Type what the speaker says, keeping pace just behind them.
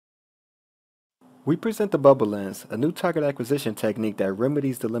We present the bubble lens, a new target acquisition technique that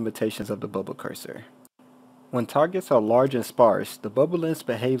remedies the limitations of the bubble cursor. When targets are large and sparse, the bubble lens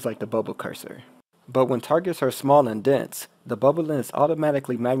behaves like the bubble cursor. But when targets are small and dense, the bubble lens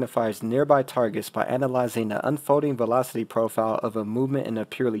automatically magnifies nearby targets by analyzing the unfolding velocity profile of a movement in a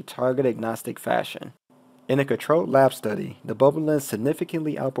purely target-agnostic fashion. In a controlled lab study, the bubble lens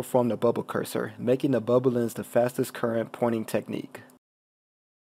significantly outperformed the bubble cursor, making the bubble lens the fastest current pointing technique.